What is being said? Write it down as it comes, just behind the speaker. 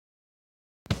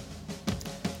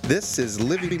This is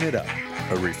Living It Up,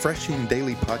 a refreshing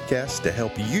daily podcast to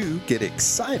help you get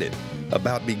excited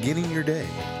about beginning your day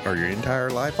or your entire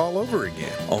life all over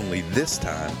again. Only this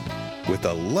time with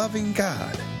a loving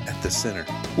God at the center.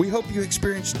 We hope you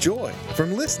experience joy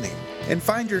from listening and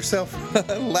find yourself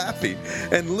laughing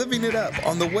and living it up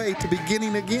on the way to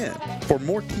beginning again. For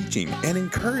more teaching and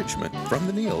encouragement from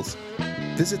the Neils,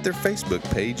 visit their Facebook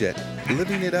page at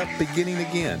Living It Up Beginning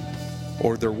Again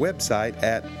or their website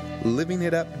at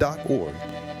livingitup.org.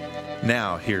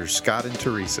 Now, here's Scott and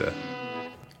Teresa.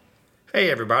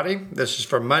 Hey everybody, this is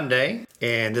for Monday,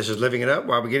 and this is Living It Up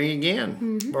While Beginning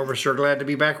Again. Well, we're sure glad to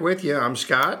be back with you. I'm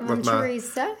Scott. I'm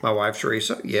Teresa. My wife,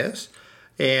 Teresa, yes.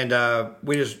 And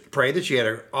we just pray that you had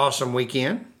an awesome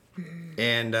weekend,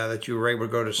 and that you were able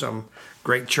to go to some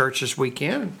great church this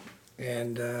weekend,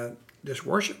 and just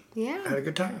worship. Yeah. Had a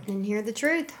good time. And hear the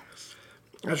truth.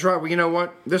 That's right. Well, you know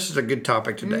what? This is a good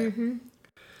topic today.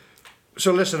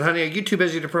 So listen, honey, are you too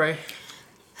busy to pray?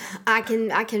 I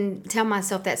can tell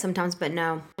myself that sometimes, but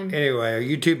no. Anyway, are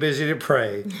you too busy to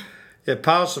pray? If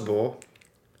possible,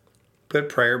 put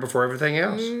prayer before everything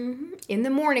else. In the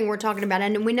morning, we're talking about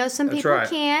it, and we know some That's people right.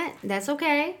 can't. That's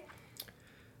okay.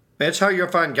 That's how you'll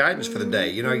find guidance for the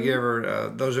day. You know, you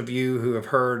ever, those of you who have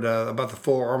heard about the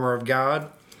full armor of God,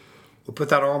 will put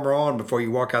that armor on before you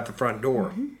walk out the front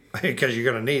door because you're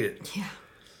going to need it. Yeah.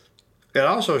 It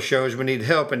also shows we need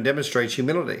help and demonstrates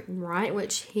humility. Right,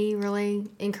 which he really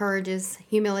encourages.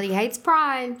 Humility hates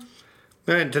pride.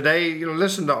 And today, you know,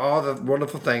 listen to all the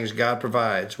wonderful things God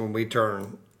provides when we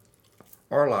turn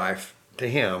our life to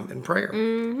Him in prayer.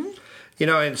 You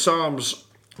know, in Psalm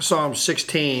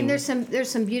 16. There's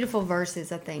some beautiful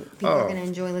verses. I think people are going to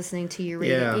enjoy listening to you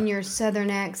read it in your southern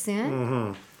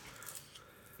accent.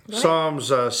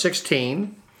 Psalms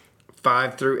 16,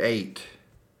 5 through 8.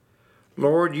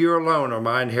 Lord, you alone are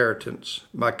my inheritance,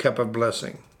 my cup of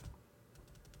blessing.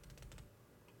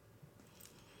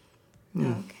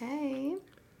 Okay.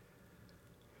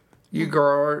 You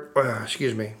guard,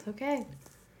 It's okay.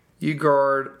 You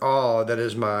guard all that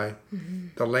is mine.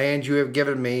 The land you have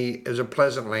given me is a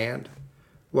pleasant land.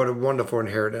 What a wonderful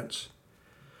inheritance.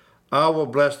 I will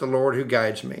bless the Lord who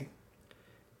guides me.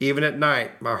 Even at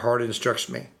night, my heart instructs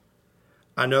me.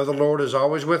 I know the Lord is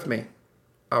always with me.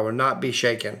 I will not be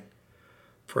shaken,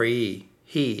 for He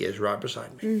is right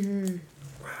beside me.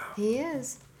 Wow. He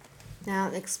is. Now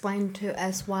explain to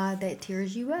us why that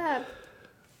tears you up.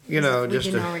 You know, We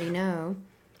didn't already know.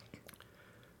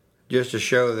 just to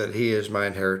show that He is my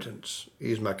inheritance.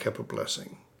 He's my cup of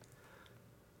blessing.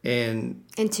 And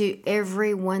to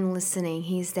everyone listening,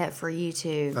 He's that for you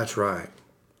too. that's right.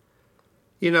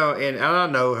 You know, and I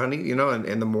know, honey, you know,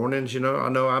 in the mornings, you know, I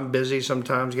know I'm busy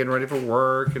sometimes getting ready for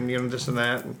work and, you know, this and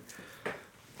that.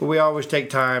 But we always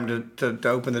take time to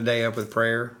open the day up with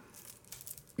prayer,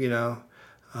 you know.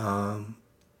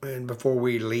 And before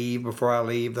I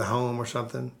leave the home or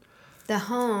something. The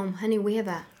home, honey, we have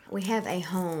a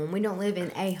home. We don't live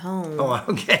in a home. Oh,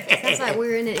 okay. It's like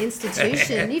we're in an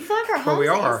institution. Do you feel like our home's we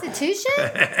an are. institution?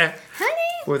 Honey?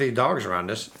 With these dogs around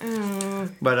us.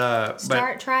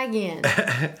 But Try again.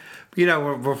 you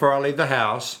know, before I leave the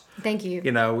house, Thank you.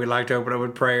 you know, we like to open up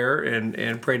with prayer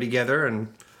and pray together, and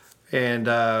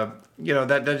you know,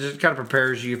 that just kind of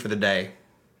prepares you for the day.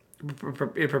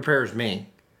 It prepares me,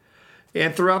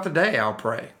 and throughout the day I'll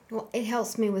pray. Well, it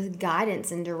helps me with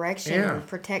guidance and direction and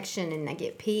protection, and I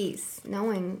get peace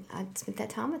knowing I spent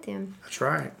that time with Him. That's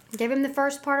right. I gave Him the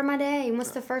first part of my day, and what's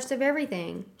the first of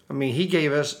everything? I mean, He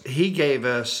gave us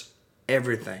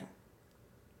everything.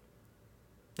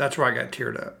 That's why I got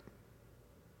teared up.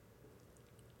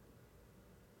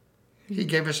 He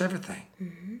gave us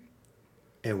everything.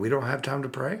 And we don't have time to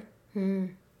pray?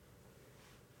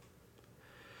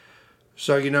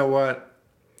 So you know what?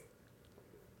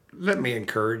 Let me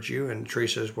encourage you, and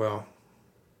Teresa as well.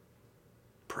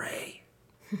 Pray.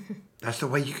 That's the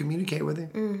way you communicate with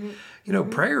Him. You know,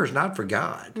 prayer is not for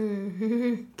God.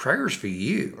 Prayer is for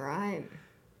you. Right.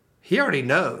 He already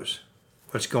knows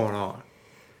what's going on.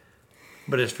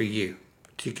 But it's for you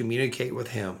to communicate with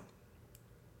Him,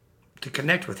 to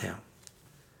connect with Him,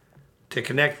 to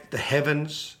connect the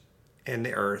heavens and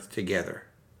the earth together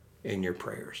in your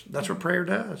prayers. That's what prayer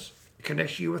does. It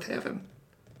connects you with heaven.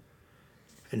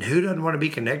 And who doesn't want to be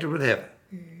connected with heaven?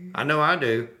 I know I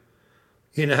do.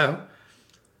 You know?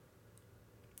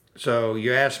 So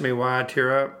you ask me why I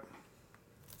tear up?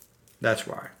 That's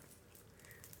why.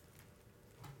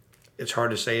 It's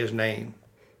hard to say His name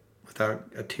without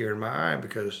a tear in my eye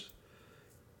because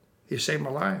He saved my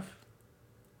life.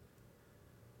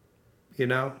 You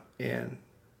know? And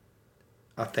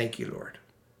I thank you, Lord.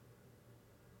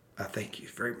 I thank you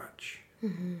very much.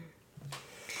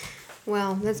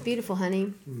 Well, that's beautiful,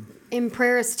 honey. And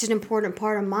prayer is such an important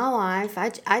part of my life.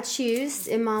 I choose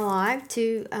in my life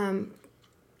to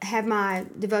have my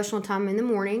devotional time in the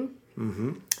morning.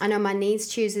 Mm-hmm. I know my niece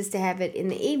chooses to have it in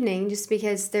the evening just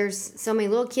because there's so many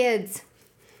little kids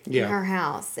in her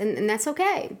house. And that's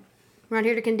okay. I'm not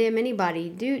here to condemn anybody.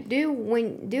 Do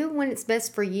when it's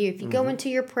best for you. If you go into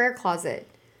your prayer closet,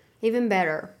 even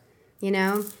better, you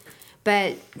know.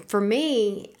 But for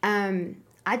me,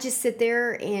 I just sit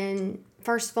there and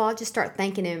first of all, I just start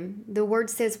thanking him. The word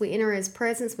says we enter his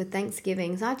presence with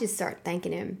thanksgiving. So I just start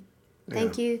thanking him.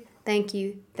 Thank you, thank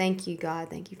you, thank you, God.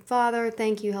 Thank you, Father.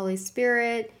 Thank you, Holy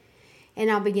Spirit. And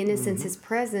I'll begin to sense his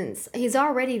presence. He's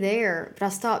already there, but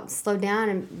I slow down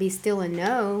and be still and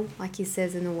know, like he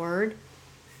says in the word.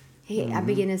 I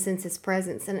begin to sense his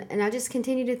presence. And I just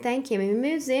continue to thank him. And he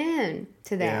moves in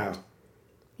to that. Yeah.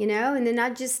 You know, and then I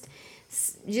just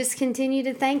continue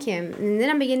to thank him. And then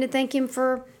I begin to thank him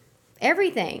for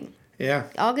everything. Yeah.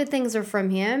 All good things are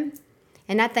from him.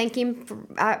 And I thank him.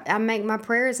 I make my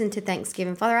prayers into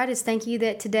thanksgiving. Father, I just thank you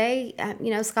that today,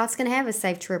 Scott's going to have a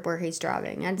safe trip where he's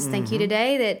driving. I just thank you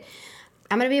today that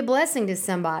I'm going to be a blessing to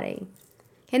somebody.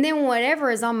 And then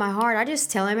whatever is on my heart, I just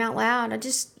tell him out loud. I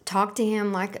just talk to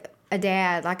him like a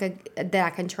dad, that I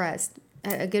can trust,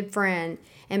 a good friend,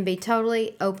 and be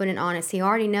totally open and honest. He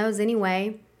already knows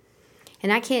anyway.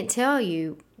 And I can't tell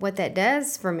you what that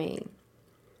does for me.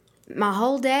 My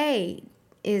whole day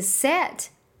is set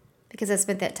because I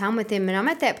spent that time with him. And I'm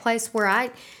at that place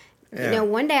where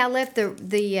one day I left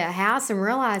the house and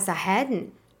realized I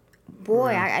hadn't.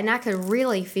 Boy, and I could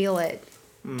really feel it.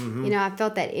 Mm-hmm. I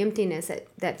felt that emptiness,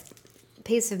 that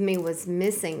piece of me was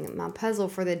missing. My puzzle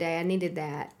for the day, I needed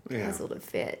that puzzle to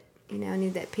fit. I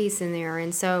need that piece in there.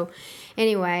 And so,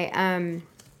 anyway,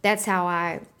 that's how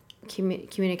I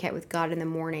communicate with God in the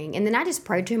morning. And then I just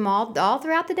pray to him all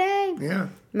throughout the day. Yeah.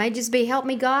 May just be, help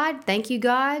me, God. Thank you,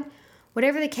 God.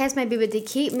 Whatever the case may be, but to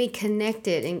keep me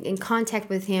connected and in contact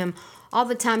with him all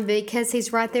the time because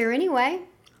he's right there anyway.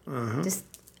 Uh-huh.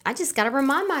 I just got to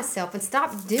remind myself and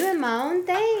stop doing my own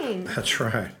thing. That's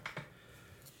right.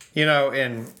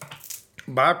 And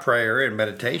by prayer and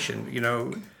meditation,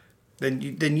 then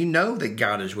you know that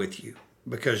God is with you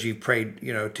because you prayed,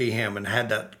 to him and had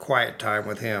that quiet time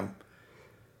with him.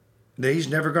 That he's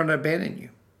never going to abandon you.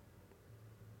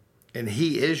 And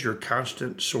he is your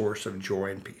constant source of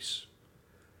joy and peace.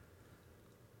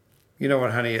 You know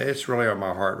what, honey? It's really on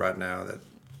my heart right now that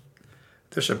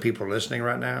there's some people listening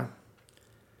right now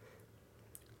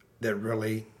that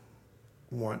really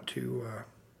want to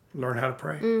learn how to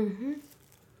pray. Mm-hmm.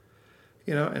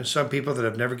 And some people that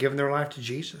have never given their life to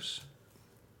Jesus.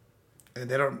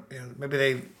 And they don't, maybe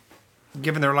they've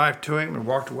given their life to him and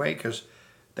walked away because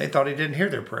they thought he didn't hear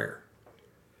their prayer.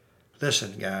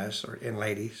 Listen, guys and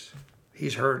ladies,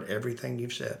 he's heard everything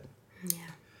you've said. Yeah.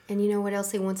 And you know what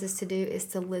else he wants us to do is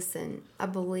to listen. I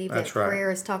believe that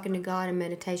prayer is talking to God and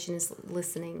meditation is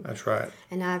listening. That's right.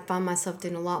 And I find myself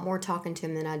doing a lot more talking to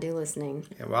him than I do listening.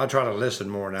 Yeah, well, I try to listen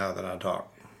more now than I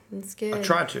talk. That's good. I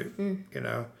try to,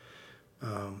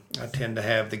 I tend to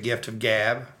have the gift of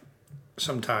gab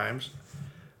sometimes,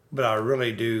 but I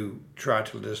really do try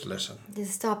to just listen.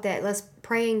 Just stop that. Let's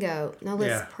pray and go. No,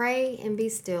 let's pray and be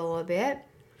still a bit.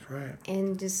 That's right.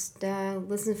 And just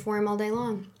listen for him all day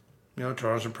long.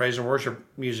 Turn on some praise and worship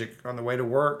music on the way to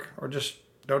work, or just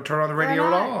don't turn on the radio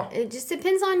at all. It just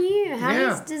depends on you, how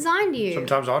he's designed you.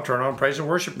 Sometimes I'll turn on praise and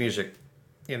worship music,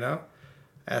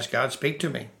 ask God to speak to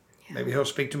me. Yeah. Maybe he'll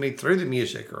speak to me through the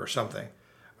music or something.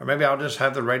 Or maybe I'll just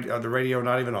have the radio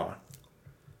not even on.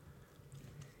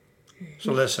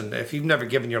 So listen, if you've never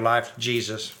given your life to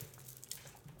Jesus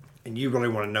and you really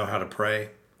want to know how to pray,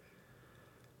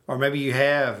 or maybe you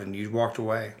have and you walked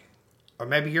away, or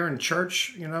maybe you're in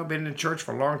church, been in church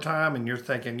for a long time and you're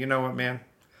thinking, you know what, man,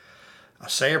 I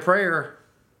say a prayer,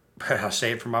 but I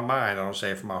say it from my mind. I don't say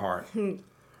it from my heart.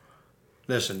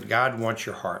 Listen, God wants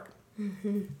your heart.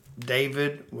 Mm-hmm.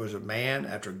 David was a man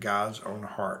after God's own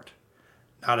heart,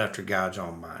 not after God's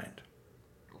own mind.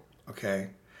 Okay?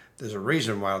 There's a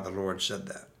reason why the Lord said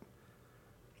that.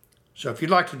 So if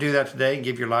you'd like to do that today and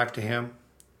give your life to him,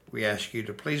 we ask you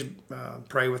to please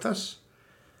pray with us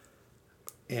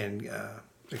and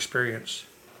experience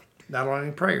not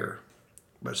only prayer,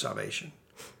 but salvation.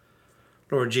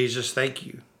 Lord Jesus, thank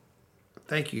you.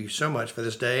 Thank you so much for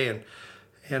this day.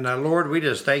 And Lord, we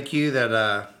just thank you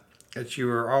that you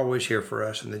are always here for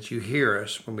us and that you hear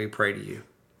us when we pray to you.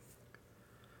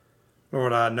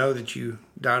 Lord, I know that you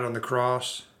died on the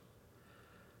cross,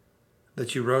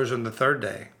 that you rose on the third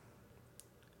day.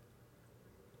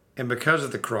 And because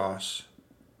of the cross,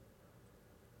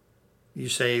 You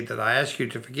say that I ask you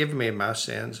to forgive me of my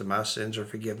sins, and my sins are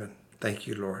forgiven. Thank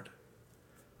you, Lord.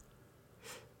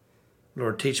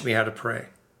 Lord, teach me how to pray.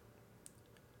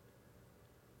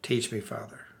 Teach me,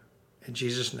 Father. In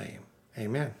Jesus' name,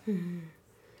 amen.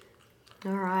 Mm-hmm.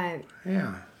 All right.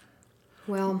 Yeah.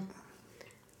 Well,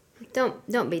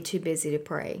 don't be too busy to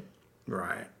pray.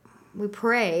 Right. We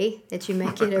pray that you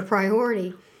make it a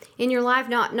priority in your life,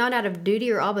 not out of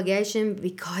duty or obligation, but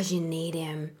because you need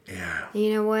him. Yeah. And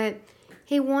you know what?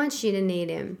 He wants you to need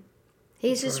him.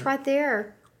 He's just right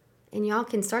there. And y'all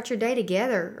can start your day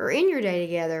together or end your day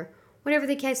together. Whatever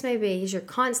the case may be. He's your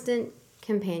constant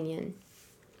companion.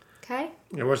 Okay?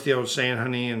 You know, what's the old saying,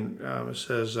 honey? And it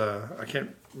says,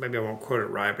 maybe I won't quote it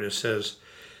right, but it says,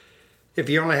 if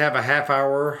you only have a half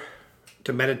hour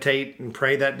to meditate and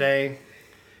pray that day,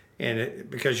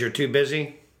 because you're too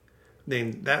busy,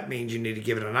 then that means you need to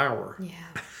give it an hour. Yeah.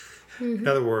 In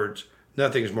other words,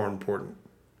 nothing is more important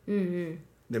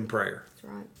than prayer. That's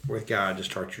right. With God to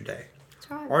start your day.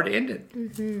 That's right. Or to end it.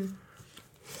 Mm-hmm.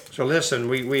 So listen,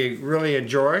 we really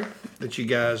enjoy that you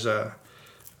guys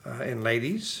and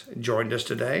ladies joined us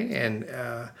today. And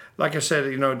like I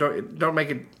said, don't make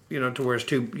it to where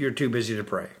you're too busy to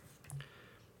pray.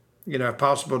 If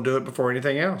possible, do it before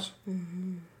anything else.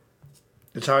 Mm-hmm.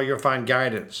 It's how you'll find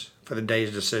guidance for the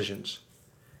day's decisions.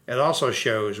 It also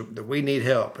shows that we need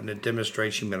help, and it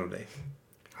demonstrates humility.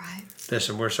 Right.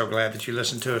 Listen, we're so glad that you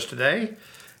listened to us today.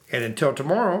 And until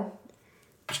tomorrow,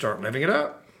 start living it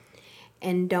up.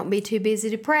 And don't be too busy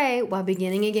to pray while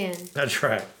beginning again. That's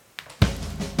right.